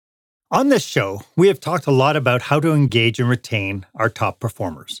On this show, we have talked a lot about how to engage and retain our top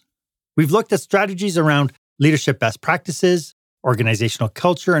performers. We've looked at strategies around leadership best practices, organizational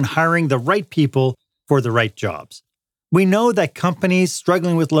culture, and hiring the right people for the right jobs. We know that companies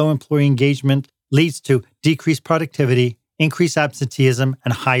struggling with low employee engagement leads to decreased productivity, increased absenteeism,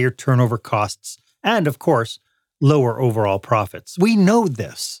 and higher turnover costs, and of course, lower overall profits. We know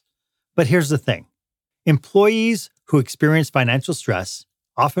this. But here's the thing. Employees who experience financial stress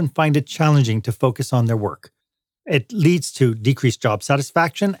often find it challenging to focus on their work. It leads to decreased job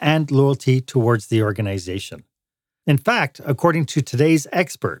satisfaction and loyalty towards the organization. In fact, according to today's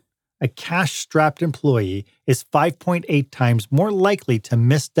expert, a cash-strapped employee is 5.8 times more likely to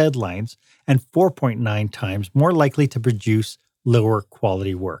miss deadlines and 4.9 times more likely to produce lower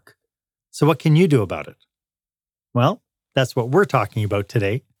quality work. So what can you do about it? Well, that's what we're talking about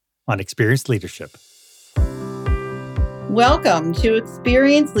today on Experienced Leadership. Welcome to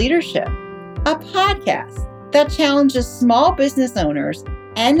Experienced Leadership, a podcast that challenges small business owners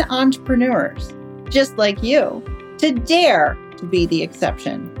and entrepreneurs, just like you, to dare to be the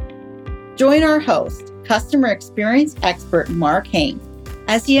exception. Join our host, customer experience expert Mark Hain,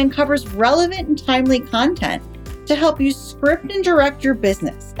 as he uncovers relevant and timely content to help you script and direct your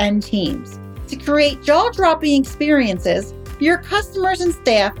business and teams to create jaw-dropping experiences your customers and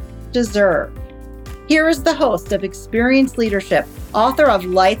staff deserve. Here is the host of Experienced Leadership, author of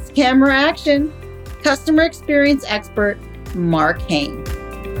Lights, Camera, Action, customer experience expert Mark Hain.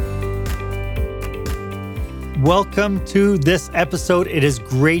 Welcome to this episode. It is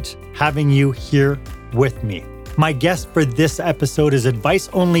great having you here with me. My guest for this episode is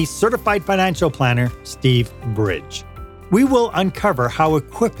advice-only certified financial planner, Steve Bridge. We will uncover how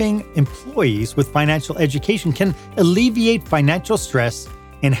equipping employees with financial education can alleviate financial stress,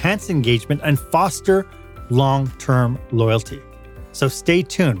 enhance engagement, and foster long-term loyalty. So stay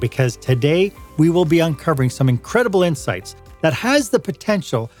tuned because today we will be uncovering some incredible insights that has the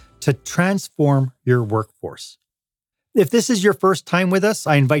potential to transform your workforce. If this is your first time with us,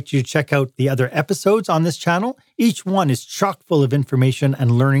 I invite you to check out the other episodes on this channel. Each one is chock full of information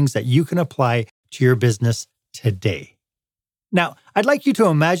and learnings that you can apply to your business today. Now, I'd like you to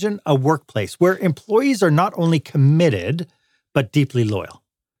imagine a workplace where employees are not only committed, but deeply loyal,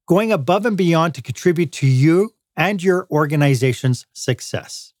 going above and beyond to contribute to you and your organization's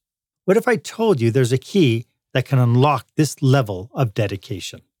success. What if I told you there's a key that can unlock this level of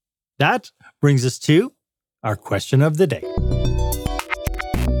dedication? That brings us to our question of the day.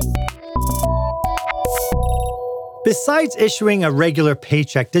 Besides issuing a regular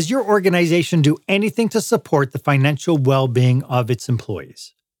paycheck, does your organization do anything to support the financial well-being of its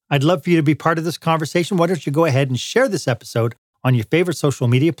employees? I'd love for you to be part of this conversation. Why don't you go ahead and share this episode on your favorite social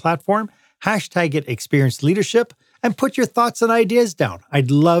media platform, hashtag it Experienced Leadership, and put your thoughts and ideas down.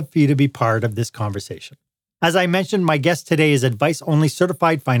 I'd love for you to be part of this conversation. As I mentioned, my guest today is advice-only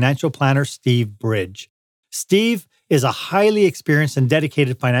certified financial planner, Steve Bridge. Steve is a highly experienced and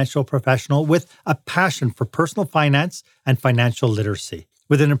dedicated financial professional with a passion for personal finance and financial literacy.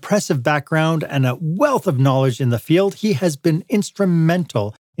 With an impressive background and a wealth of knowledge in the field, he has been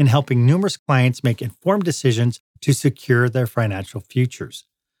instrumental in helping numerous clients make informed decisions to secure their financial futures.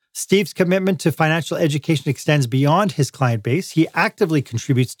 Steve's commitment to financial education extends beyond his client base. He actively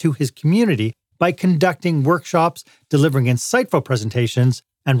contributes to his community by conducting workshops, delivering insightful presentations,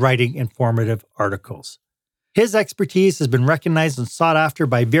 and writing informative articles. His expertise has been recognized and sought after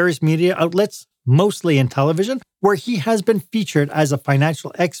by various media outlets, mostly in television, where he has been featured as a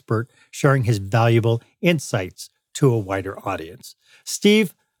financial expert, sharing his valuable insights to a wider audience.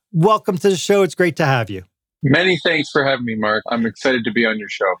 Steve, welcome to the show. It's great to have you. Many thanks for having me, Mark. I'm excited to be on your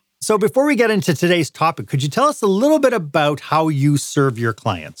show. So before we get into today's topic, could you tell us a little bit about how you serve your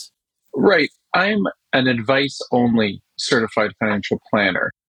clients? Right. I'm an advice-only certified financial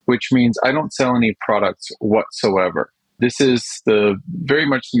planner, which means I don't sell any products whatsoever. This is very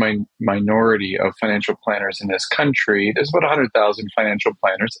much the minority of financial planners in this country. There's about 100,000 financial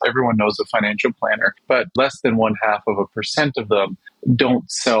planners. Everyone knows a financial planner, but less than 0.5% of them don't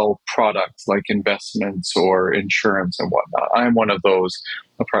sell products like investments or insurance and whatnot. I'm one of those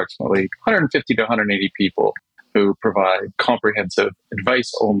approximately 150 to 180 people who provide comprehensive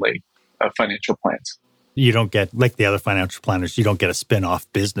advice-only financial plans. You don't get, like the other financial planners, you don't get a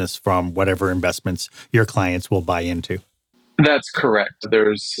spin-off business from whatever investments your clients will buy into. That's correct.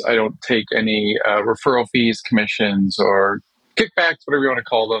 I don't take any referral fees, commissions, or kickbacks, whatever you want to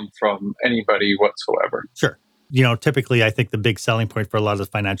call them, from anybody whatsoever. Sure. Typically, I think the big selling point for a lot of the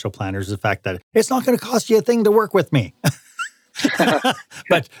financial planners is the fact that it's not going to cost you a thing to work with me.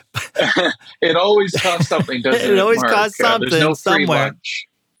 But it always costs something, doesn't it? It always Mark? costs something There's no free somewhere. lunch.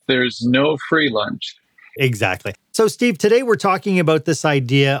 there's no free lunch. Exactly. So, Steve, today we're talking about this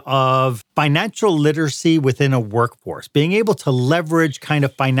idea of financial literacy within a workforce, being able to leverage kind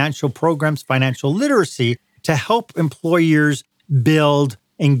of financial programs, financial literacy to help employers build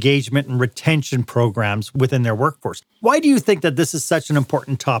engagement and retention programs within their workforce. Why do you think that this is such an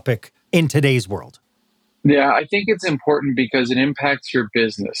important topic in today's world? Yeah, I think it's important because it impacts your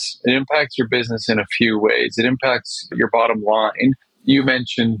business. It impacts your business in a few ways. It impacts your bottom line. You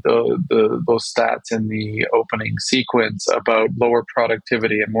mentioned those stats in the opening sequence about lower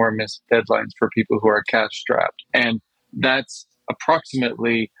productivity and more missed deadlines for people who are cash strapped. And that's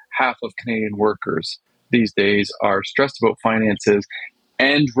approximately half of Canadian workers these days are stressed about finances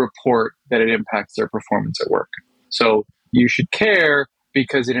and report that it impacts their performance at work. So you should care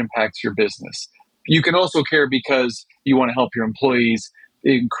because it impacts your business. You can also care because you want to help your employees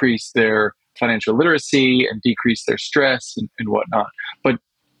increase their financial literacy and decrease their stress and whatnot. But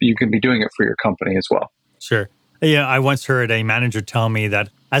you can be doing it for your company as well. Sure. Yeah, I once heard a manager tell me that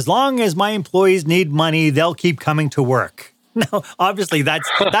as long as my employees need money, they'll keep coming to work. Now, obviously, that's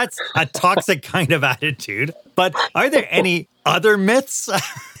a toxic kind of attitude. But are there any other myths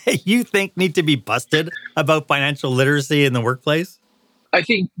you think need to be busted about financial literacy in the workplace? I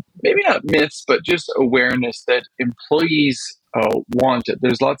think maybe not myths, but just awareness that employees want it.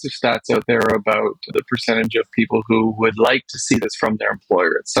 There's lots of stats out there about the percentage of people who would like to see this from their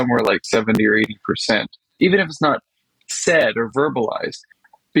employer. It's somewhere like 70 or 80%, even if it's not said or verbalized.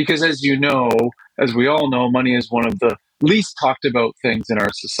 Because as you know, as we all know, money is one of the least talked about things in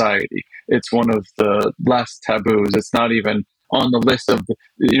our society. It's one of the last taboos. It's not even on the list of,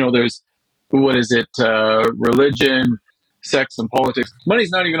 there's, religion, sex, and politics.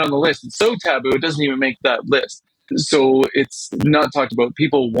 Money's not even on the list. It's so taboo, it doesn't even make that list. So it's not talked about.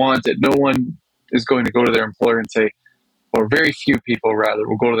 People want it. No one is going to go to their employer and say, or very few people rather,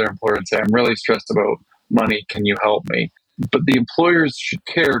 will go to their employer and say, I'm really stressed about money. Can you help me? But the employers should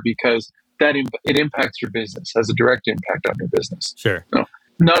care because it impacts your business, has a direct impact on your business. Sure.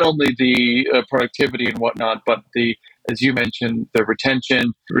 Not only the productivity and whatnot, but as you mentioned, the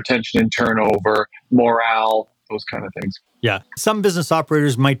retention and turnover, morale, those kind of things. Yeah. Some business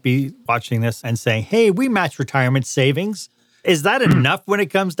operators might be watching this and saying, hey, we match retirement savings. Is that enough when it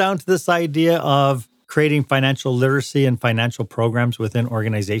comes down to this idea of creating financial literacy and financial programs within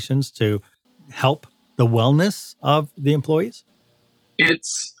organizations to help the wellness of the employees?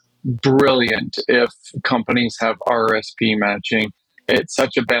 It's brilliant if companies have RRSP matching. It's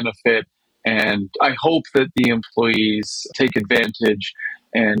such a benefit. And I hope that the employees take advantage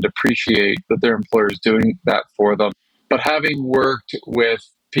and appreciate that their employer is doing that for them. But having worked with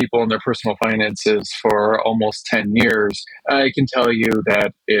people in their personal finances for almost 10 years, I can tell you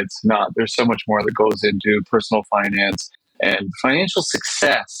that it's not. There's so much more that goes into personal finance and financial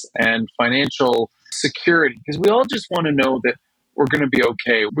success and financial security, because we all just want to know that we're going to be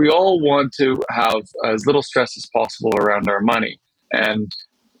okay. We all want to have as little stress as possible around our money. And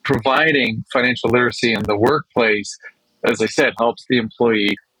providing financial literacy in the workplace, as I said, helps the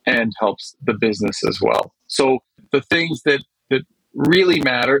employee and helps the business as well. So the things that really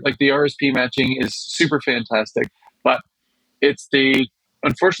matter, like the RSP matching, is super fantastic, but it's the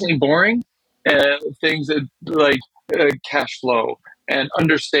unfortunately boring things that like cash flow and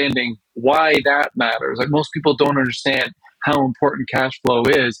understanding why that matters. Like most people don't understand how important cash flow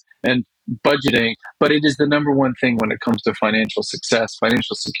is and budgeting, but it is the number one thing when it comes to financial success,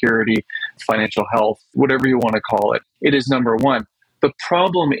 financial security, financial health, whatever you want to call it. It is number one. The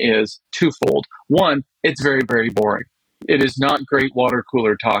problem is twofold. One, it's very, very boring. It is not great water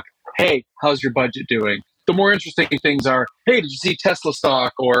cooler talk. Hey, how's your budget doing? The more interesting things are, hey, did you see Tesla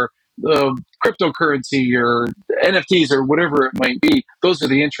stock or cryptocurrency or NFTs or whatever it might be? Those are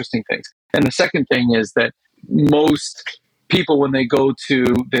the interesting things. And the second thing is that most people, when they go to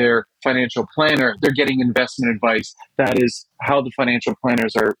their financial planner, they're getting investment advice. That is how the financial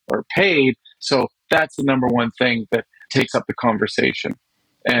planners are paid. So that's the number one thing that takes up the conversation.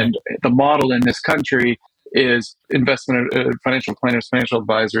 And the model in this country is investment financial planners, financial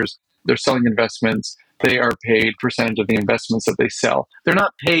advisors. They're selling investments. They are paid percentage of the investments that they sell. They're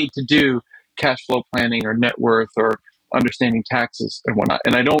not paid to do cash flow planning or net worth or understanding taxes and whatnot.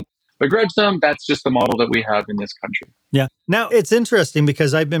 And I don't begrudge them. That's just the model that we have in this country. Yeah. Now, it's interesting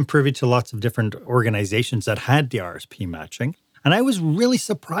because I've been privy to lots of different organizations that had the RSP matching. And I was really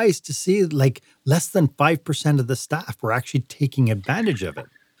surprised to see like less than 5% of the staff were actually taking advantage of it.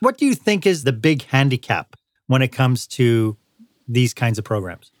 What do you think is the big handicap when it comes to these kinds of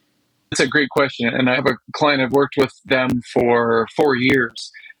programs? It's a great question. And I have a client, I've worked with them for 4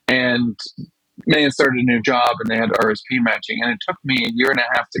 years. And man started a new job and they had RSP matching. And it took me a year and a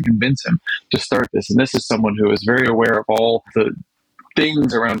half to convince him to start this. And this is someone who is very aware of all the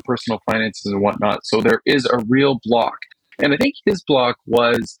things around personal finances and whatnot. So there is a real block. And I think his block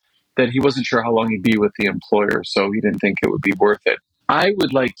was that he wasn't sure how long he'd be with the employer. So he didn't think it would be worth it. I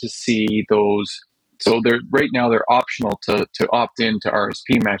would like to see those. So they're right now they're optional to opt in to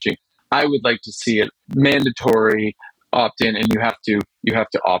RSP matching. I would like to see it mandatory opt in, and you have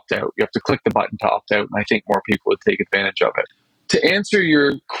to opt out. You have to click the button to opt out, and I think more people would take advantage of it. To answer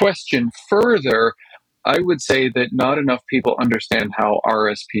your question further, I would say that not enough people understand how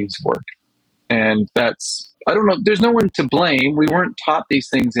RSPs work. And that's, I don't know, there's no one to blame. We weren't taught these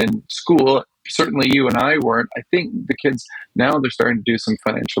things in school. Certainly you and I weren't. I think the kids now, they're starting to do some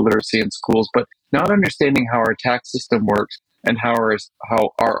financial literacy in schools, but not understanding how our tax system works and how our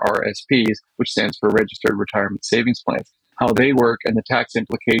RSPs, which stands for Registered Retirement Savings Plans, how they work and the tax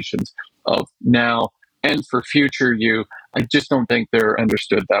implications of now and for future you. I just don't think they're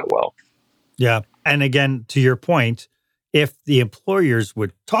understood that well. Yeah. And again, to your point, if the employers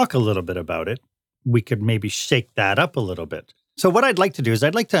would talk a little bit about it, we could maybe shake that up a little bit. So what I'd like to do is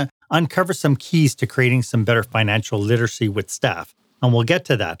I'd like to uncover some keys to creating some better financial literacy with staff. And we'll get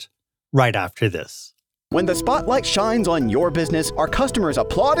to that right after this. When the spotlight shines on your business, are customers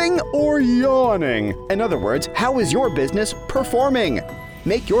applauding or yawning? In other words, how is your business performing?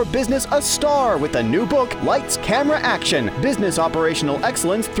 Make your business a star with the new book, Lights, Camera, Action, Business Operational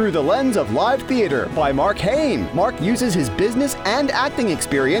Excellence Through the Lens of Live Theater by Mark Hain. Mark uses his business and acting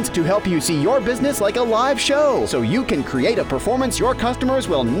experience to help you see your business like a live show, so you can create a performance your customers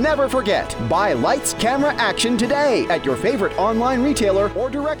will never forget. Buy Lights, Camera, Action today at your favorite online retailer or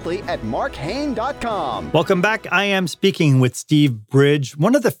directly at markhain.com. Welcome back. I am speaking with Steve Bridge,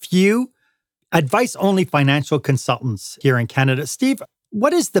 one of the few advice-only financial consultants here in Canada. Steve,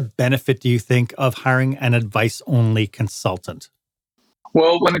 what is the benefit, do you think, of hiring an advice-only consultant?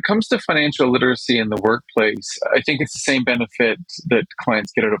 Well, when it comes to financial literacy in the workplace, I think it's the same benefit that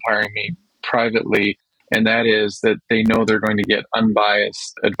clients get out of hiring me privately, and that is that they know they're going to get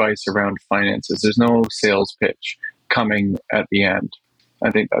unbiased advice around finances. There's no sales pitch coming at the end. I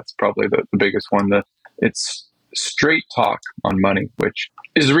think that's probably the biggest one. It's straight talk on money, which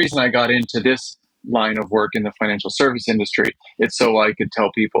is the reason I got into this line of work in the financial service industry. It's so I could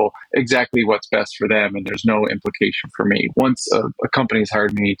tell people exactly what's best for them, and there's no implication for me. Once a company's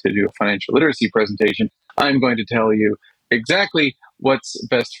hired me to do a financial literacy presentation, I'm going to tell you exactly what's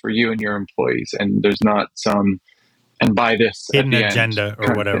best for you and your employees, and there's not some and buy this hidden at the agenda end,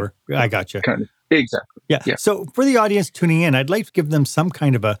 or whatever. I got you. Exactly. Yeah. So for the audience tuning in, I'd like to give them some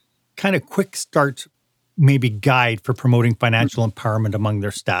kind of quick start, maybe guide for promoting financial empowerment among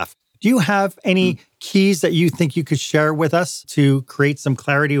their staff. Do you have any keys that you think you could share with us to create some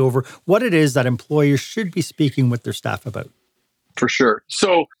clarity over what it is that employers should be speaking with their staff about? For sure.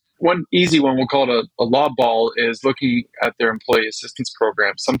 So one easy one, we'll call it a lob ball, is looking at their employee assistance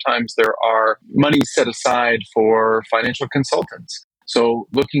programs. Sometimes there are money set aside for financial consultants. So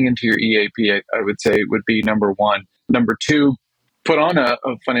looking into your EAP, I would say would be number one. Number two, put on a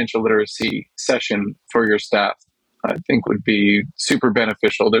financial literacy session for your staff. I think would be super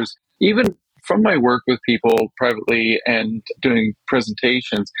beneficial. There's even from my work with people privately and doing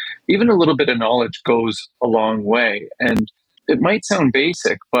presentations, even a little bit of knowledge goes a long way. And it might sound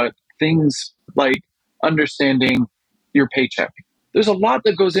basic, but things like understanding your paycheck. There's a lot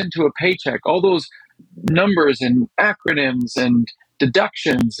that goes into a paycheck, all those numbers and acronyms and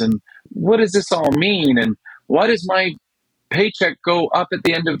deductions and what does this all mean? And why does my paycheck go up at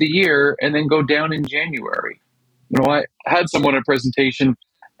the end of the year and then go down in January? I had someone at a presentation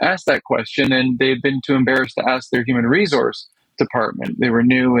ask that question, and they'd been too embarrassed to ask their human resource department. They were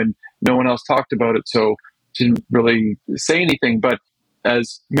new and no one else talked about it, so didn't really say anything. But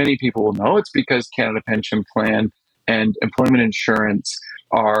as many people will know, it's because Canada Pension Plan and employment insurance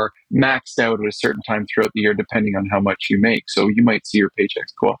are maxed out at a certain time throughout the year, depending on how much you make. So you might see your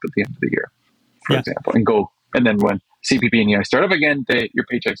paychecks go up at the end of the year, for example, and then when CPP and EI start up again, your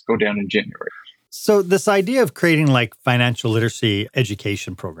paychecks go down in January. So this idea of creating like financial literacy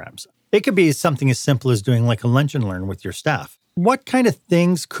education programs, it could be something as simple as doing like a lunch and learn with your staff. What kind of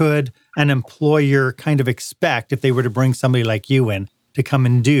things could an employer kind of expect if they were to bring somebody like you in to come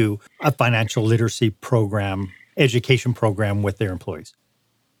and do a financial literacy program, education program with their employees?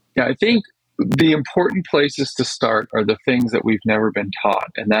 Yeah, I think the important places to start are the things that we've never been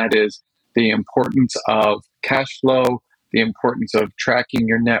taught, and that is the importance of cash flow, the importance of tracking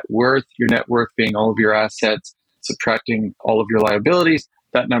your net worth being all of your assets, subtracting all of your liabilities.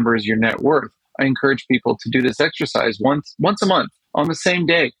 That number is your net worth. I encourage people to do this exercise once a month on the same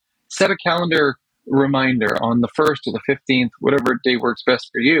day. set a calendar reminder on the 1st or the 15th, whatever day works best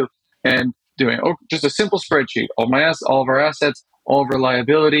for you, and doing just a simple spreadsheet. All of our assets, all of our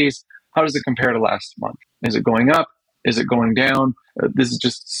liabilities. How does it compare to last month? Is it going up? Is it going down? This is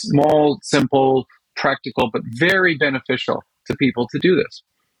just small, simple, practical, but very beneficial to people to do this,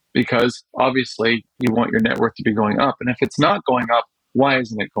 because obviously you want your net worth to be going up. And if it's not going up, why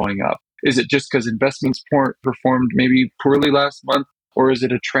isn't it going up? Is it just because investments performed maybe poorly last month? Or is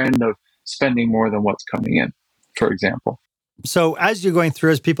it a trend of spending more than what's coming in, for example? So as you're going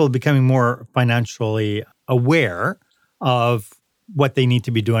through, as people are becoming more financially aware of what they need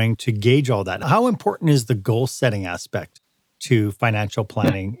to be doing to gauge all that, how important is the goal setting aspect to financial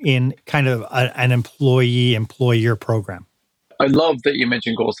planning in kind of an employee-employer program? I love that you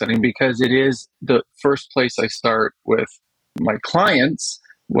mentioned goal setting, because it is the first place I start with my clients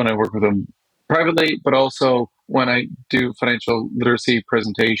when I work with them privately, but also when I do financial literacy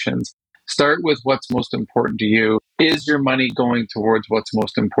presentations. Start with what's most important to you. Is your money going towards what's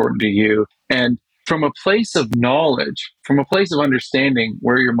most important to you? And from a place of knowledge, from a place of understanding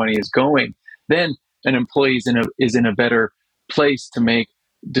where your money is going, then an employee is in a better place to make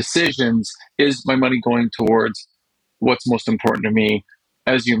decisions. Is my money going towards what's most important to me?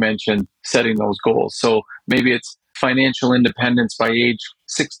 As you mentioned, setting those goals. So maybe it's financial independence by age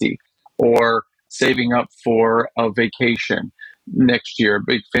 60, or saving up for a vacation next year, a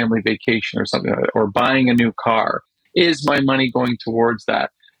big family vacation or something like that, or buying a new car. Is my money going towards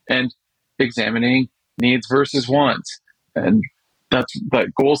that? And examining needs versus wants. And that's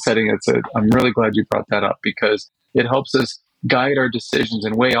that goal setting. I'm really glad you brought that up, because it helps us guide our decisions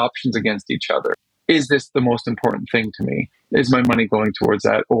and weigh options against each other. Is this the most important thing to me? Is my money going towards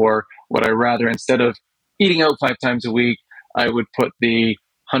that? Or would I rather, instead of eating out 5 times a week, I would put the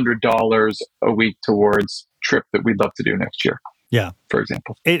 $100 a week towards trip that we'd love to do next year? Yeah. For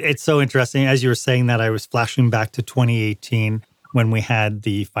example. It's so interesting. As you were saying that, I was flashing back to 2018 when we had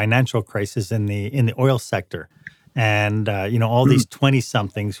the financial crisis in the oil sector. And, all these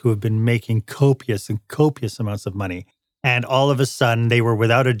 20-somethings who have been making copious amounts of money. And all of a sudden they were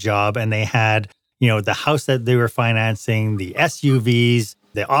without a job, and they had, the house that they were financing, the SUVs,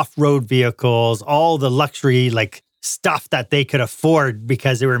 the off-road vehicles, all the luxury, stuff that they could afford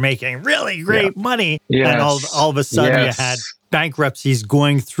because they were making really great money. Yes. And all of a sudden you had bankruptcies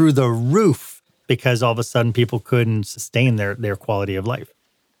going through the roof because all of a sudden people couldn't sustain their quality of life.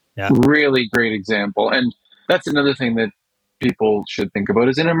 Yeah. Really great example. And that's another thing that people should think about,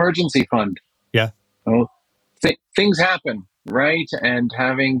 is an emergency fund. Yeah. Things happen, right? And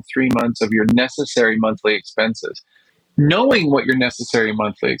having 3 months of your necessary monthly expenses, knowing what your necessary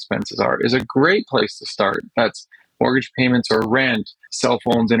monthly expenses are, is a great place to start. That's mortgage payments or rent, cell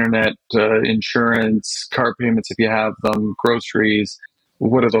phones, internet, insurance, car payments if you have them, groceries.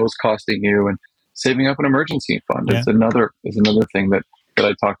 What are those costing you? And saving up an emergency fund is another thing that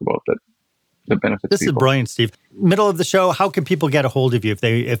I talk about that benefits this people. Is brilliant, Steve. Middle of the show, how can people get a hold of you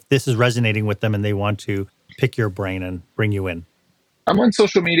if this is resonating with them and they want to pick your brain and bring you in? I'm on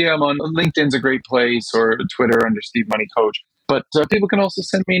social media. I'm on LinkedIn's a great place, or Twitter under Steve Money Coach. But people can also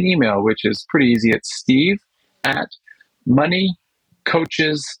send me an email, which is pretty easy. It's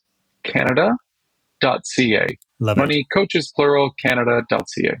steve@moneycoachescanada.ca. Love it. Money Coaches, plural,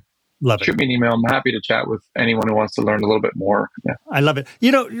 Canada.ca. Love it. Shoot me an email. I'm happy to chat with anyone who wants to learn a little bit more. Yeah. I love it.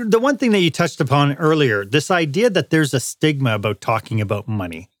 The one thing that you touched upon earlier, this idea that there's a stigma about talking about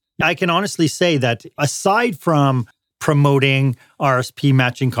money. I can honestly say that aside from promoting RSP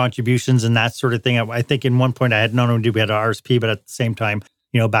matching contributions and that sort of thing, I think in one point I had, not only did we had RSP, but at the same time,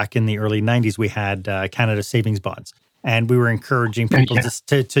 back in the early 90s, we had Canada Savings Bonds. And we were encouraging people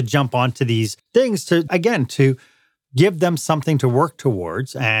to jump onto these things to give them something to work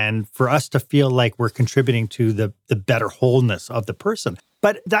towards, and for us to feel like we're contributing to the better wholeness of the person.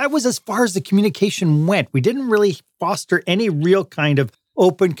 But that was as far as the communication went. We didn't really foster any real kind of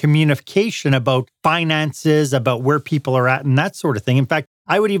open communication about finances, about where people are at and that sort of thing. In fact,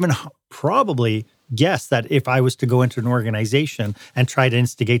 I would even probably guess that if I was to go into an organization and try to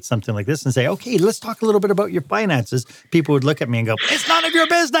instigate something like this and say, okay, let's talk a little bit about your finances, people would look at me and go, it's none of your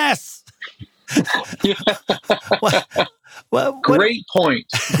business. Great point.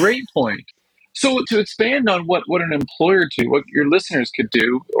 So to expand on what an employer what your listeners could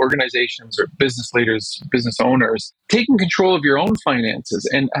do, organizations or business leaders, business owners, taking control of your own finances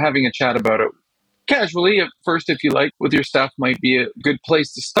and having a chat about it casually at first, if you like, with your staff might be a good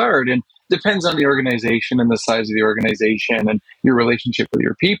place to start. And depends on the organization and the size of the organization and your relationship with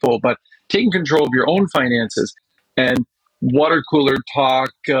your people. But taking control of your own finances and water cooler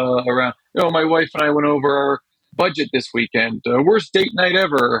talk around, my wife and I went over budget this weekend. Worst date night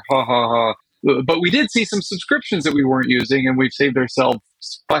ever. Ha ha ha. But we did see some subscriptions that we weren't using, and we've saved ourselves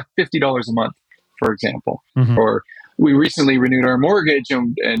 $50 a month, for example. Mm-hmm. Or we recently renewed our mortgage,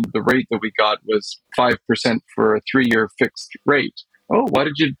 and the rate that we got was 5% for a 3-year fixed rate. Oh, why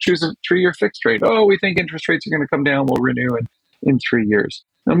did you choose a 3-year fixed rate? Oh, we think interest rates are going to come down. We'll renew in 3 years.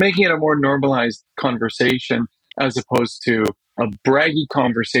 Now, making it a more normalized conversation as opposed to a braggy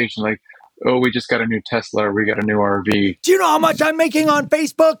conversation like, oh, we just got a new Tesla, or we got a new RV. Do you know how much I'm making on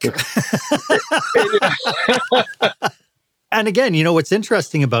Facebook? And again, what's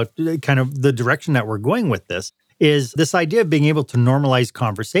interesting about kind of the direction that we're going with this is this idea of being able to normalize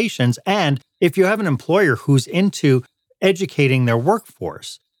conversations. And if you have an employer who's into educating their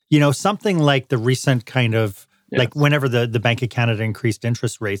workforce, something like the recent kind of, like whenever the Bank of Canada increased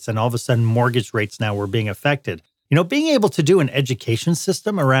interest rates and all of a sudden mortgage rates now were being affected, being able to do an education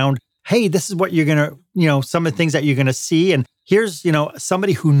system around, hey, this is what you're going to, some of the things that you're going to see. And here's,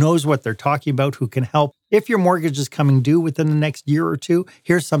 somebody who knows what they're talking about, who can help. If your mortgage is coming due within the next year or two,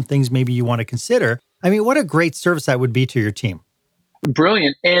 here's some things maybe you want to consider. I mean, what a great service that would be to your team.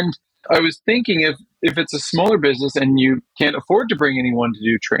 Brilliant. And I was thinking if it's a smaller business and you can't afford to bring anyone to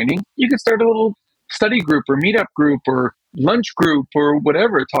do training, you could start a little study group or meetup group or lunch group or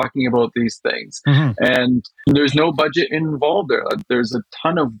whatever talking about these things. Mm-hmm. And there's no budget involved there. There's a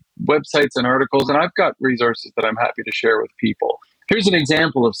ton of websites and articles, and I've got resources that I'm happy to share with people. Here's an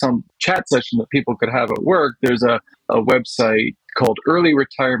example of some chat session that people could have at work. There's a website called Early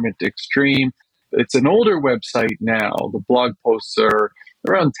Retirement Extreme. It's an older website now. The blog posts are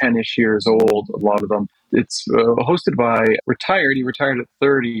around 10-ish years old, a lot of them. It's hosted by he retired at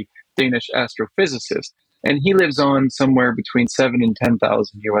 30, Danish astrophysicist. And he lives on somewhere between $7,000 and $10,000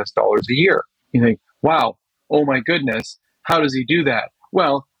 US dollars a year. You think, wow, oh my goodness, how does he do that?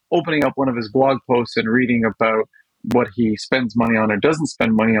 Well, opening up one of his blog posts and reading about what he spends money on or doesn't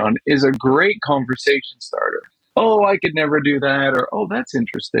spend money on is a great conversation starter. Oh, I could never do that. Or, oh, that's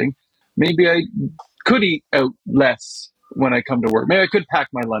interesting. Maybe I could eat out less when I come to work. Maybe I could pack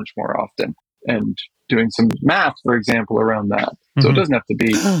my lunch more often, and doing some math, for example, around that. Mm-hmm. So it doesn't have to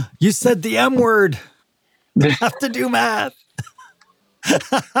be... You said the M word. You have to do math.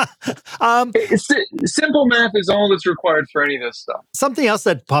 Simple math is all that's required for any of this stuff. Something else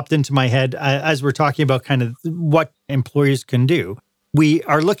that popped into my head as we're talking about kind of what employers can do. We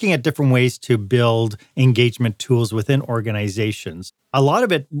are looking at different ways to build engagement tools within organizations. A lot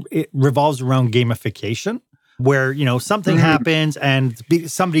of it revolves around gamification, where, something happens and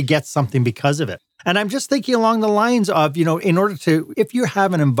somebody gets something because of it. And I'm just thinking along the lines of, in order to, if you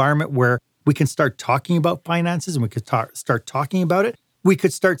have an environment where we can start talking about finances and we could start talking about it, we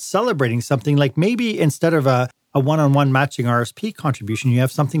could start celebrating something like maybe instead of a one-on-one matching RSP contribution, you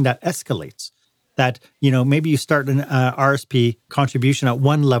have something that escalates. That, maybe you start an RSP contribution at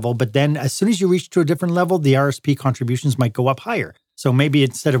one level, but then as soon as you reach to a different level, the RSP contributions might go up higher. So maybe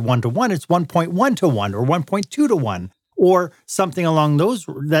instead of 1-to-1, it's 1.1 to 1 or 1.2 to 1 or something along those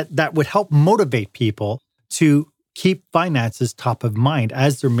that would help motivate people to keep finances top of mind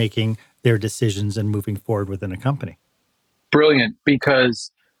as they're making their decisions and moving forward within a company. Brilliant,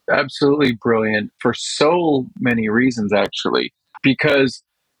 because absolutely brilliant for so many reasons, actually. Because,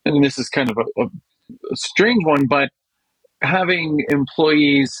 and this is kind of a strange one, but having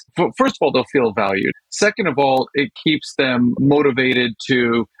employees, first of all, they'll feel valued. Second of all, it keeps them motivated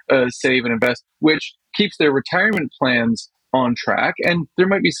to save and invest, which keeps their retirement plans on track. And there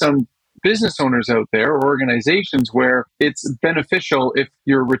might be some business owners out there or organizations where it's beneficial if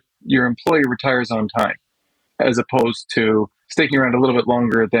your employee retires on time, as opposed to sticking around a little bit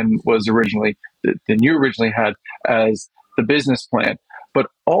longer than you originally had as the business plan. But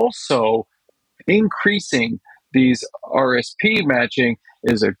also increasing these RSP matching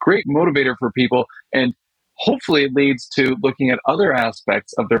is a great motivator for people, and hopefully it leads to looking at other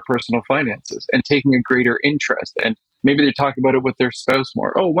aspects of their personal finances and taking a greater interest. And maybe they talk about it with their spouse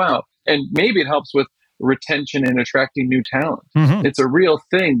more. Oh, wow. And maybe it helps with retention and attracting new talent. Mm-hmm. It's a real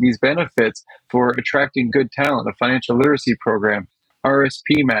thing, these benefits for attracting good talent, a financial literacy program,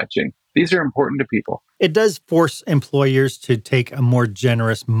 RSP matching. These are important to people. It does force employers to take a more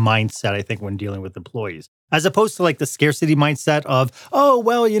generous mindset, I think, when dealing with employees, as opposed to like the scarcity mindset of, oh,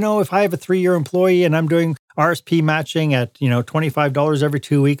 well, if I have a 3-year employee and I'm doing RSP matching at, $25 every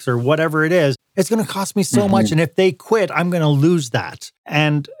 2 weeks or whatever it is, it's going to cost me so much. And if they quit, I'm going to lose that.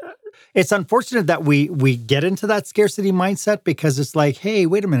 And it's unfortunate that we get into that scarcity mindset, because it's like, hey,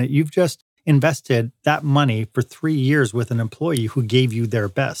 wait a minute, you've just invested that money for 3 years with an employee who gave you their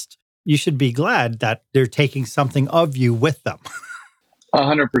best. You should be glad that they're taking something of you with them.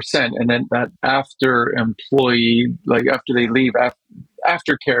 100%. And then that after employee, like after they leave,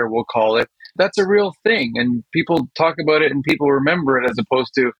 aftercare, we'll call it, that's a real thing. And people talk about it and people remember it as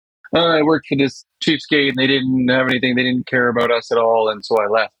opposed to, I worked for this cheapskate and they didn't have anything. They didn't care about us at all. And so I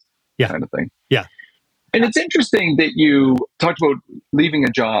left, kind of thing. Yeah. And it's interesting that you talked about leaving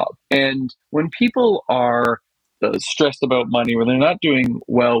a job. And when people are stressed about money, when they're not doing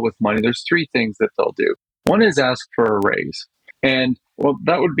well with money, there's three things that they'll do. One is ask for a raise. And well,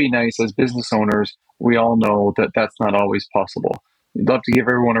 that would be nice. As business owners, we all know that that's not always possible. We'd love to give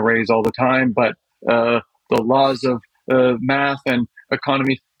everyone a raise all the time, but the laws of math and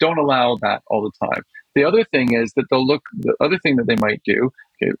economy don't allow that all the time. The other thing is that the other thing that they might do,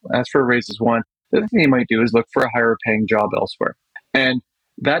 okay, ask for a raise is one. The other thing they might do is look for a higher paying job elsewhere. And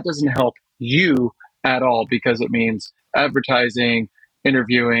that doesn't help you at all because it means advertising,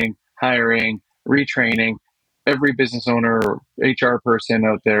 interviewing, hiring, retraining. Every business owner or HR person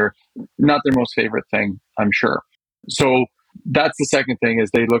out there, not their most favorite thing, I'm sure. So that's the second thing is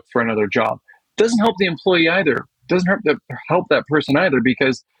they look for another job. Doesn't help the employee either. Doesn't help that person either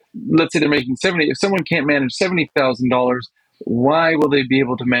because let's say they're making 70. If someone can't manage $70,000, why will they be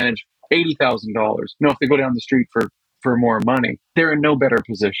able to manage $80,000? No, if they go down the street for more money, they're in no better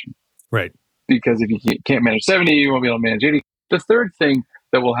position. Right. Because if you can't manage 70, you won't be able to manage 80. The third thing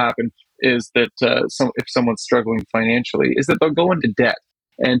that will happen is that if someone's struggling financially, is that they'll go into debt.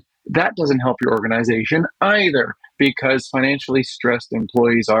 And that doesn't help your organization either because financially stressed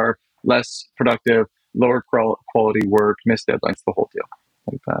employees are less productive, lower quality work, missed deadlines, the whole deal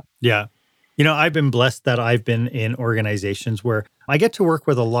like that. Yeah. I've been blessed that I've been in organizations where I get to work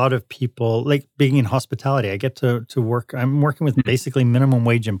with a lot of people, like being in hospitality. I get to work, I'm working with basically minimum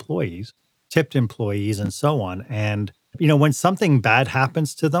wage employees, tipped employees, and so on. And, when something bad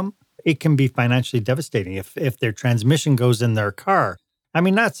happens to them, it can be financially devastating. If their transmission goes in their car, I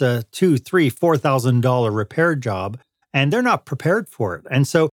mean, that's a $2,000, $3,000, $4,000 repair job, and they're not prepared for it. And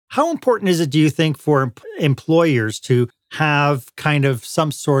so how important is it, do you think, for employers to have kind of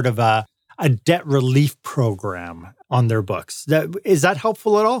some sort of a debt relief program on their books? Is that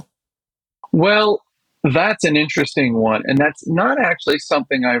helpful at all? Well, that's an interesting one. And that's not actually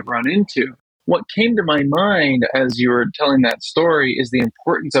something I've run into. What came to my mind as you were telling that story is the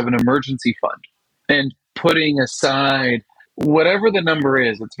importance of an emergency fund and putting aside whatever the number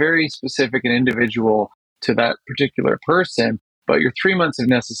is. It's very specific and individual to that particular person, but your 3 months of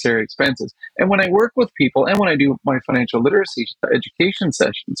necessary expenses. And when I work with people and when I do my financial literacy education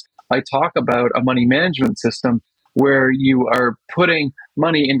sessions, I talk about a money management system where you are putting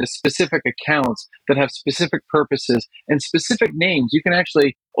money into specific accounts that have specific purposes and specific names. You can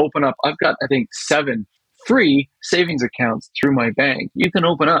actually open up, I've got, I think, 7 free savings accounts through my bank. You can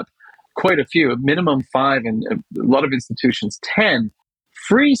open up quite a few, minimum 5, and a lot of institutions, 10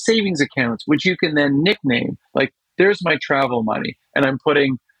 free savings accounts, which you can then nickname. Like, there's my travel money, and I'm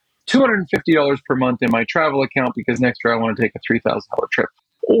putting $250 per month in my travel account because next year I want to take a $3,000 trip.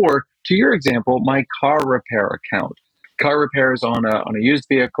 Or, to your example, my car repair account. Car repairs on a used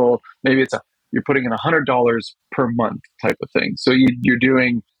vehicle, maybe you're putting in $100 per month type of thing. So you're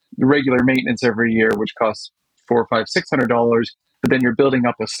doing regular maintenance every year, which costs $400, $500, $600, but then you're building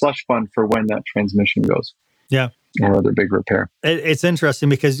up a slush fund for when that transmission goes. Yeah. Or other big repair. It's interesting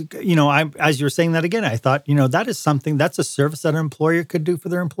because, as you were saying that again, I thought, that's a service that an employer could do for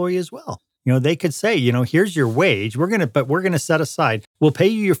their employee as well. They could say, here's your wage. We're going to set aside, we'll pay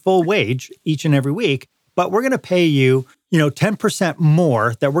you your full wage each and every week, but we're going to pay you, 10%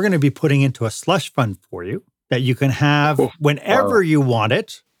 more that we're going to be putting into a slush fund for you that you can have whenever you want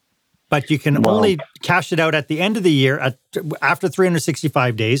it, but you can only cash it out at the end of the year after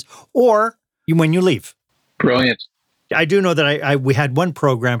 365 days or when you leave. Brilliant. I do know that we had one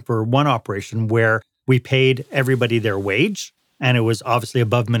program for one operation where we paid everybody their wage, and it was obviously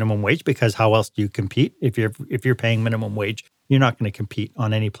above minimum wage because how else do you compete? If you're paying minimum wage, you're not going to compete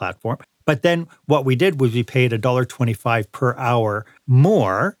on any platform. But then what we did was we paid $1.25 per hour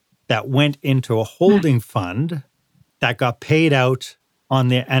more that went into a holding fund that got paid out on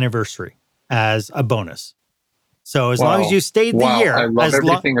the anniversary as a bonus. So as long as you stayed the year, I love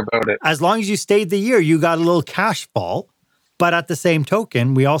everything about it. As long as you stayed the year, you got a little cash fall. But at the same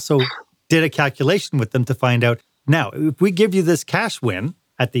token, we also did a calculation with them to find out, now, if we give you this cash win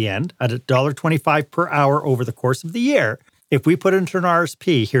at the end at $1.25 per hour over the course of the year, if we put it into an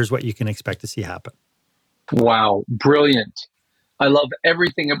RSP, here's what you can expect to see happen. Wow, brilliant. I love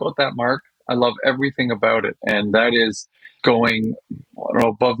everything about that, Mark. I love everything about it. And that is going,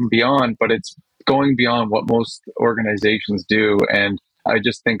 above and beyond, but it's going beyond what most organizations do. And I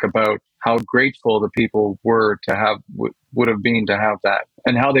just think about how grateful the people were to have, would have been to have that,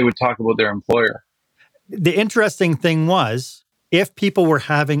 and how they would talk about their employer. The interesting thing was, if people were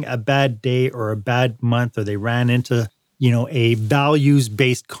having a bad day or a bad month, or they ran into, a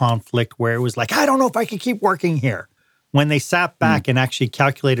values-based conflict where it was like, I don't know if I can keep working here. When they sat back and actually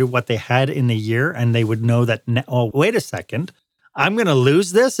calculated what they had in the year, and they would know that, oh, wait a second, I'm going to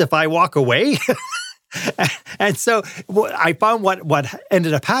lose this if I walk away. And so I found what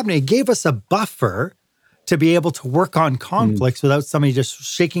ended up happening, it gave us a buffer to be able to work on conflicts without somebody just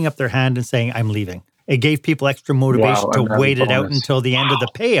shaking up their hand and saying, I'm leaving. It gave people extra motivation to wait it out until the end of the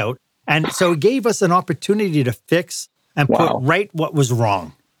payout. And so it gave us an opportunity to fix and put right what was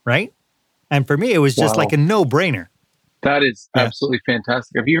wrong, right? And for me, it was just like a no-brainer. That is absolutely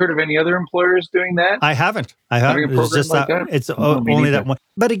fantastic. Have you heard of any other employers doing that? I haven't. It's just that. It's only that one.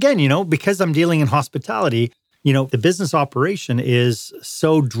 But again, because I'm dealing in hospitality, the business operation is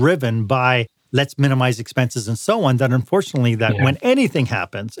so driven by let's minimize expenses and so on, that unfortunately when anything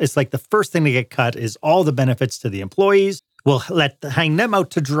happens, it's like the first thing to get cut is all the benefits to the employees. We'll hang them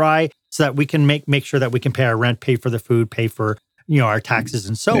out to dry so that we can make sure that we can pay our rent, pay for the food, pay for, our taxes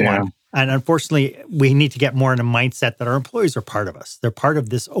and so on. And unfortunately, we need to get more in a mindset that our employees are part of us. They're part of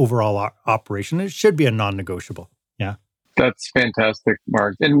this overall operation. It should be a non-negotiable. Yeah. That's fantastic,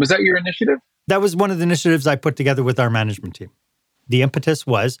 Mark. And was that your initiative? That was one of the initiatives I put together with our management team. The impetus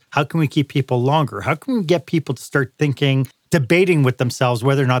was, how can we keep people longer? How can we get people to start thinking, debating with themselves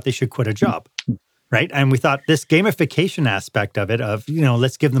whether or not they should quit a job, right? And we thought this gamification aspect of it, of,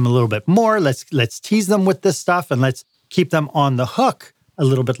 let's give them a little bit more, let's tease them with this stuff, and let's keep them on the hook a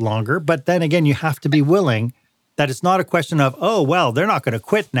little bit longer. But then again, you have to be willing that it's not a question of, oh, well, they're not going to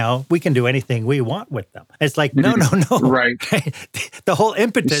quit now. We can do anything we want with them. It's like, no. Right. The whole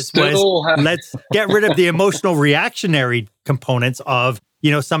impetus was, let's get rid of the emotional reactionary components of,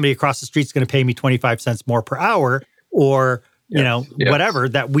 somebody across the street's going to pay me 25 cents more per hour, or, whatever,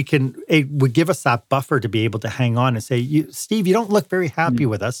 that it would give us that buffer to be able to hang on and say, Steve, you don't look very happy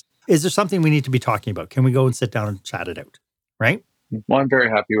with us. Is there something we need to be talking about? Can we go and sit down and chat it out? Right? Well, I'm very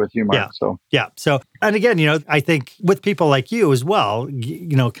happy with you, Mark. So, and again, I think with people like you as well,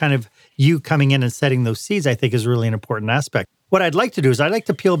 kind of you coming in and setting those seeds, I think is really an important aspect. What I'd like to do is I'd like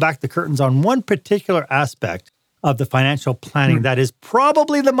to peel back the curtains on one particular aspect of the financial planning that is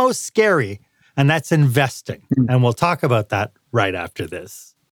probably the most scary, and that's investing. And we'll talk about that right after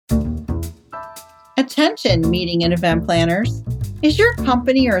this. Attention, meeting and event planners. Is your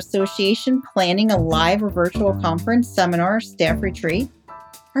company or association planning a live or virtual conference, seminar, or staff retreat?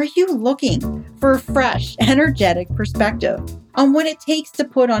 Are you looking for a fresh, energetic perspective on what it takes to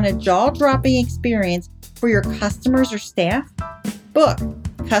put on a jaw-dropping experience for your customers or staff? Book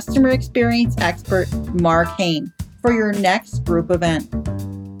customer experience expert Mark Hain for your next group event.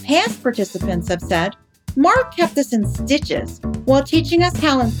 Past participants have said, Mark kept us in stitches while teaching us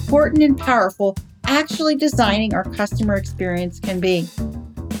how important and powerful actually designing our customer experience can be.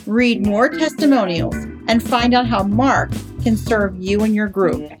 Read more testimonials and find out how Mark can serve you and your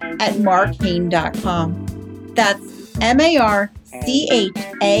group at markhain.com. That's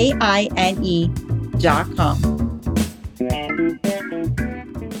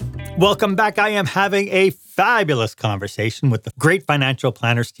MarkHaine.com. Welcome back. I am having a fabulous conversation with the great financial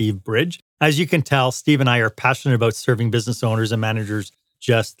planner, Steve Bridge. As you can tell, Steve and I are passionate about serving business owners and managers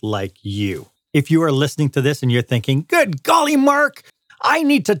just like you. If you are listening to this and you're thinking, good golly, Mark, I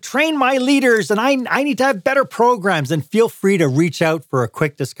need to train my leaders and I need to have better programs, then feel free to reach out for a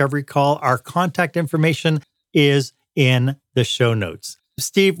quick discovery call. Our contact information is in the show notes.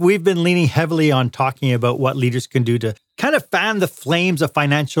 Steve, we've been leaning heavily on talking about what leaders can do to kind of fan the flames of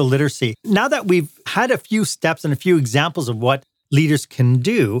financial literacy. Now that we've had a few steps and a few examples of what leaders can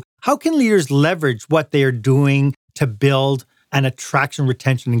do, how can leaders leverage what they are doing to build an attraction,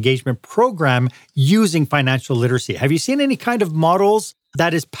 retention, engagement program using financial literacy? Have you seen any kind of models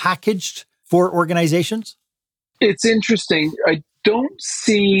that is packaged for organizations? It's interesting. I don't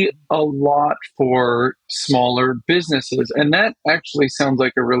see a lot for smaller businesses. And that actually sounds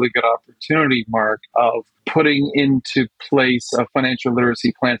like a really good opportunity, Mark, of putting into place a financial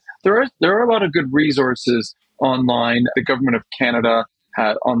literacy plan. There are a lot of good resources online. The Government of Canada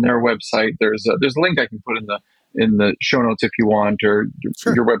had on their website. There's a link I can put in the show notes if you want, or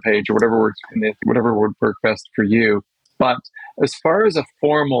your webpage, or whatever would work best for you. But as far as a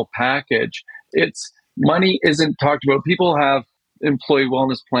formal package, money isn't talked about. People have employee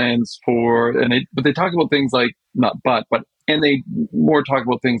wellness plans but they talk about things like and they more talk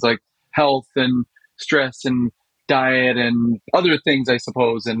about things like health and stress and diet and other things, I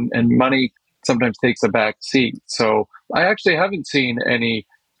suppose, and money sometimes takes a back seat. So I actually haven't seen any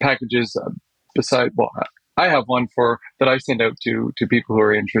packages I have one that I send out to people who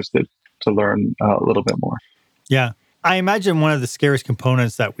are interested to learn a little bit more. Yeah. I imagine one of the scariest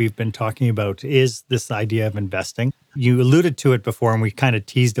components that we've been talking about is this idea of investing. You alluded to it before, and we kind of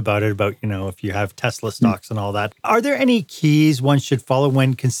teased about it, about, if you have Tesla stocks and all that. Are there any keys one should follow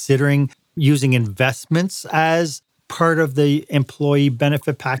when considering using investments as part of the employee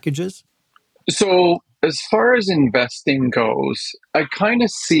benefit packages? So as far as investing goes, I kind of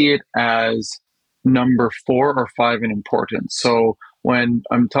see it as number 4 or 5 in importance. So when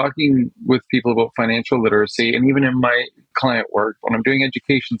I'm talking with people about financial literacy, and even in my client work, when I'm doing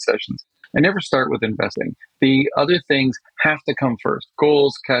education sessions, I never start with investing. The other things have to come first: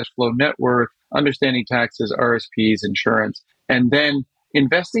 goals, cash flow, net worth, understanding taxes, RSPs, insurance. And then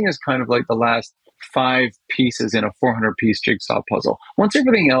investing is kind of like the last 5 pieces in a 400-piece jigsaw puzzle. Once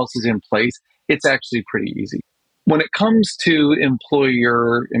everything else is in place, it's actually pretty easy. When it comes to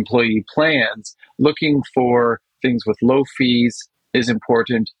employee plans, looking for things with low fees is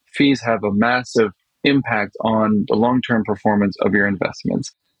important. Fees have a massive impact on the long-term performance of your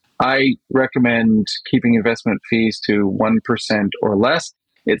investments. I recommend keeping investment fees to 1% or less.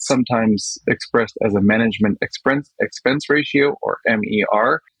 It's sometimes expressed as a management expense ratio, or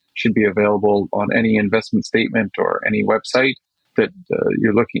MER. Should be available on any investment statement or any website that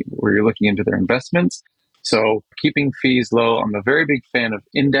you're looking into their investments. So keeping fees low. I'm a very big fan of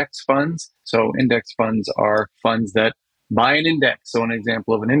index funds. So index funds are funds that buy an index. So an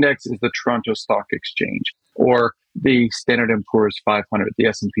example of an index is the Toronto Stock Exchange, or the Standard & Poor's 500. The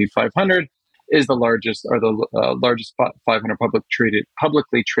S&P 500 is the largest 500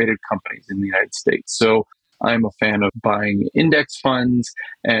 publicly traded companies in the United States. So I'm a fan of buying index funds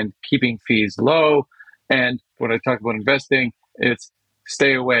and keeping fees low. And when I talk about investing, it's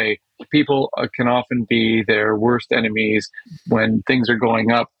stay away. People can often be their worst enemies. When things are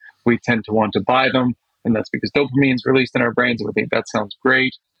going up, we tend to want to buy them. And that's because dopamine is released in our brains and we think that sounds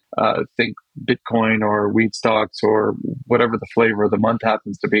great. Think Bitcoin or wheat stocks or whatever the flavor of the month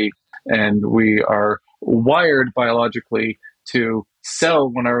happens to be. And we are wired biologically to sell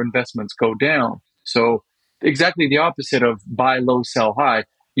when our investments go down. So exactly the opposite of buy low, sell high.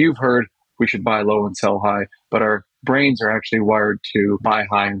 You've heard we should buy low and sell high, but our brains are actually wired to buy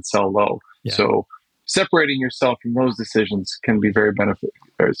high and sell low. Yeah. So separating yourself from those decisions can be very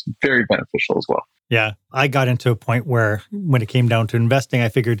beneficial as well. Yeah, I got into a point where when it came down to investing, I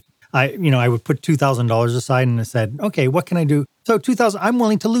figured I would put $2,000 aside and I said, okay, what can I do? So I'm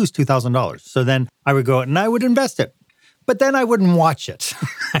willing to lose $2,000. So then I would go out and I would invest it, but then I wouldn't watch it.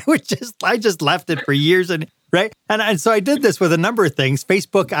 I just left it for years, right? And so I did this with a number of things,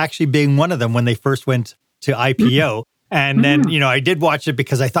 Facebook actually being one of them when they first went to IPO. And then, I did watch it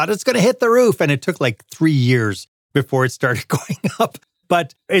because I thought it's going to hit the roof. And it took like 3 years before it started going up.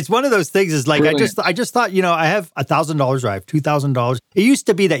 But it's one of those things is like, brilliant. I just thought, I have $1,000 or I have $2,000. It used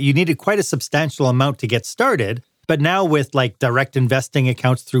to be that you needed quite a substantial amount to get started. But now with like direct investing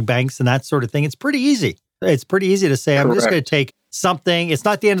accounts through banks and that sort of thing, it's pretty easy. It's pretty ezy to say, I'm just going to take something. It's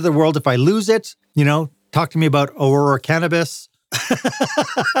not the end of the world if I lose it. Talk to me about Aurora Cannabis.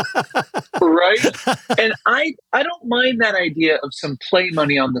 Right. And I don't mind that idea of some play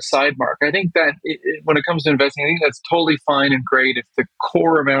money on the side, Mark. I think that when it comes to investing, I think that's totally fine and great if the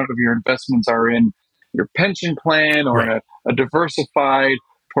core amount of your investments are in your pension plan or in a diversified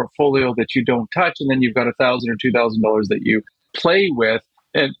portfolio that you don't touch, and then you've got $1,000 or $2,000 that you play with,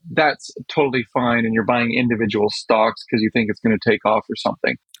 and that's totally fine. And you're buying individual stocks because you think it's going to take off or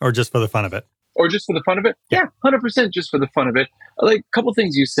something, or just for the fun of it. Or just for the fun of it? Yeah, 100% just for the fun of it. Like a couple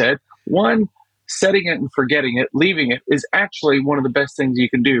things you said. One, setting it and forgetting it, leaving it, is actually one of the best things you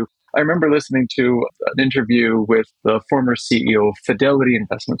can do. I remember listening to an interview with the former CEO of Fidelity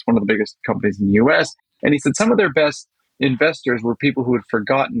Investments, one of the biggest companies in the US. And he said some of their best investors were people who had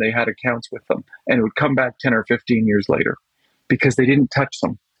forgotten they had accounts with them and would come back 10 or 15 years later because they didn't touch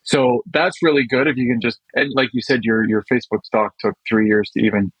them. So that's really good if you can just, and like you said, your Facebook stock took 3 years to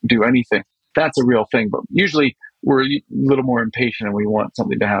even do anything. That's a real thing. But usually we're a little more impatient and we want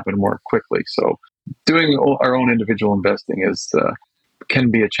something to happen more quickly. So doing our own individual investing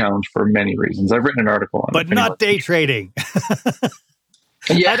can be a challenge for many reasons. I've written an article on it. But not day trading.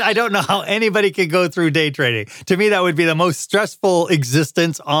 Yeah. I don't know how anybody could go through day trading. To me, that would be the most stressful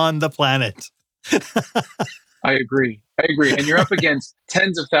existence on the planet. I agree. And you're up against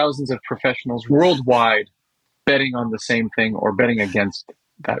tens of thousands of professionals worldwide betting on the same thing or betting against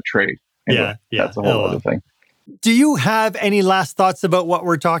that trade. Anyway, that's a whole other thing. Do you have any last thoughts about what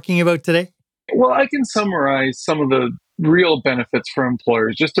we're talking about today? Well, I can summarize some of the real benefits for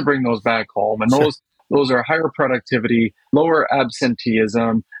employers just to bring those back home. And Those are higher productivity, lower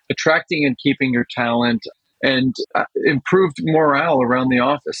absenteeism, attracting and keeping your talent, and improved morale around the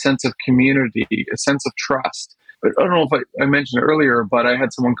office, sense of community, a sense of trust. I don't know if I mentioned earlier, but I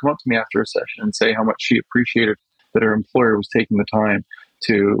had someone come up to me after a session and say how much she appreciated that her employer was taking the time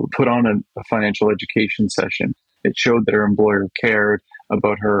to put on a financial education session. It showed that her employer cared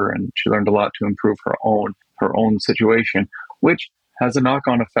about her, and she learned a lot to improve her own situation, which has a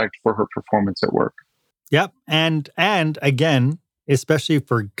knock-on effect for her performance at work. Yep. And again, especially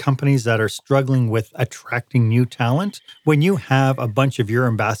for companies that are struggling with attracting new talent, when you have a bunch of your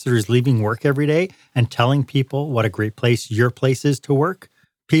ambassadors leaving work every day and telling people what a great place your place is to work,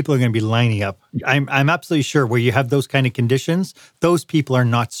 people are going to be lining up. I'm absolutely sure where you have those kind of conditions, those people are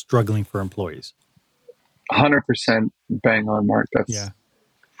not struggling for employees. 100% bang on, Mark. That's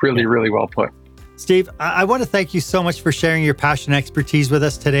really well put. Steve, I want to thank you so much for sharing your passion and expertise with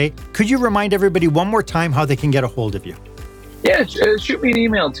us today. Could you remind everybody one more time how they can get a hold of you? Yeah, shoot me an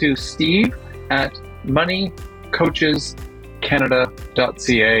email to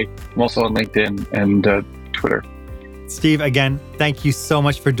steve@moneycoachescanada.ca. I'm also on LinkedIn and Twitter. Steve, again, thank you so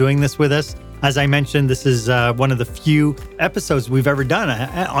much for doing this with us. As I mentioned, this is one of the few episodes we've ever done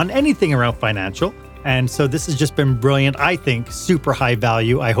on anything around financial. And so this has just been brilliant. I think super high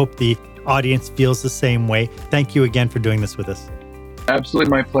value. I hope the audience feels the same way. Thank you again for doing this with us. Absolutely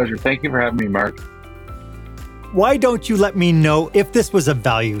my pleasure. Thank you for having me, Mark. Why don't you let me know if this was of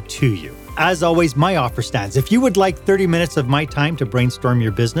value to you? As always, my offer stands. If you would like 30 minutes of my time to brainstorm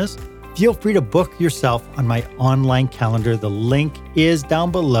your business, feel free to book yourself on my online calendar. The link is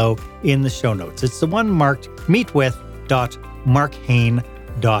down below in the show notes. It's the one marked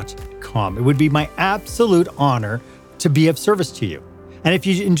meetwith.markhane.com. It would be my absolute honor to be of service to you. And if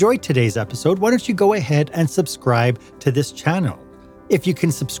you enjoyed today's episode, why don't you go ahead and subscribe to this channel? If you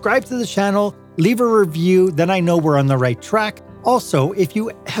can subscribe to the channel, leave a review, then I know we're on the right track. Also, if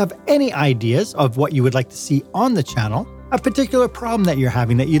you have any ideas of what you would like to see on the channel, a particular problem that you're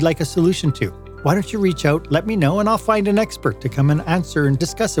having that you'd like a solution to, why don't you reach out, let me know, and I'll find an expert to come and answer and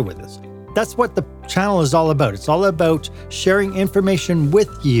discuss it with us. That's what the channel is all about. It's all about sharing information with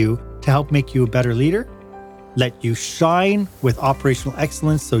you to help make you a better leader, let you shine with operational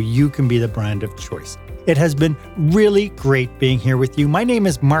excellence so you can be the brand of choice. It has been really great being here with you. My name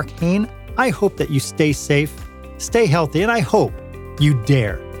is Mark Hane. I hope that you stay safe, stay healthy, and I hope you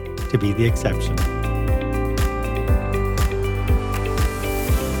dare to be the exception.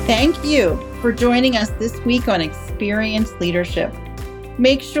 Thank you for joining us this week on Experience Leadership.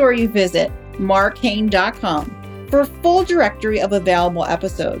 Make sure you visit markhane.com for a full directory of available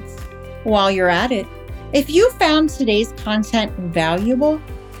episodes. While you're at it, if you found today's content valuable,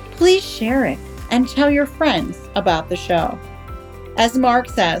 please share it and tell your friends about the show. As Mark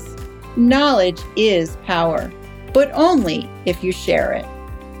says, knowledge is power, but only if you share it.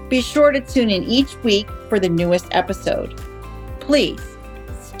 Be sure to tune in each week for the newest episode. Please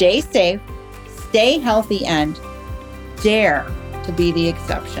stay safe, stay healthy, and dare to be the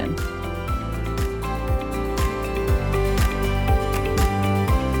exception.